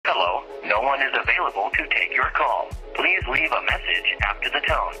available to take your call. Please leave a message after the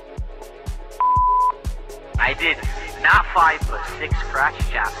tone. I did not 5 but 6 crotch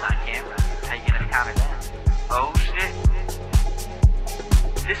chops on camera. How you gonna counter that? Oh shit.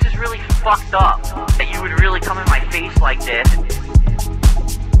 This is really fucked up that you would really come in my face like this.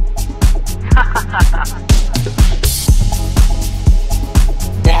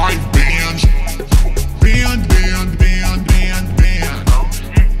 Five bands. Band. Oh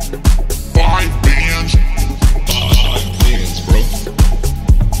shit. 5 bands. 5 bands, bro.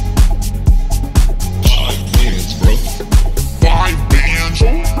 5 bands, bro. 5 bands.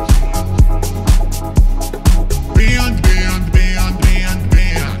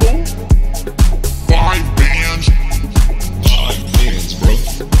 Band. 5 bands. 5 bands, bro.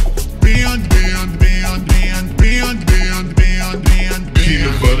 Band.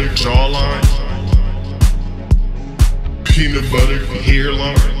 Peanut butter jawline. Peanut butter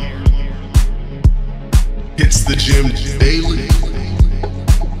hairline. Hits the gym daily.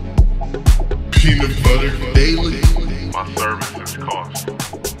 Peanut butter daily. My services cost 5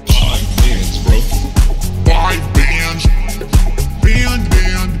 bands, bro. 5 bands. Band.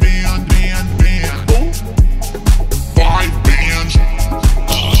 5 bands.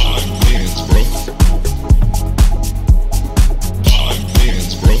 5 bands, bro. 5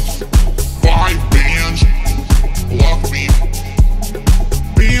 bands, bro. 5 bands. Block me.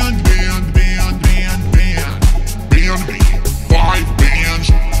 Band. Band me. 5 bands.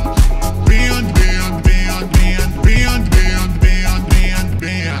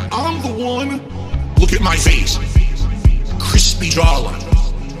 Band. I'm the one. Look at my face. Crispy jawline.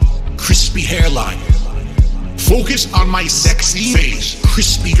 Crispy hairline. Focus on my sexy face.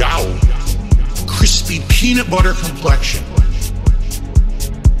 Crispy jowl. Crispy peanut butter complexion.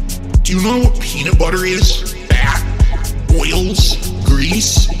 Do you know what peanut butter is? Fat, oils,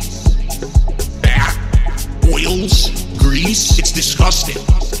 grease. Fat, oils, grease. It's disgusting.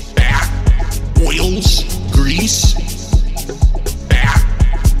 Fat, oils, grease. Fat,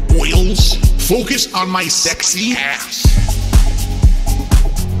 oils. Focus on my sexy ass.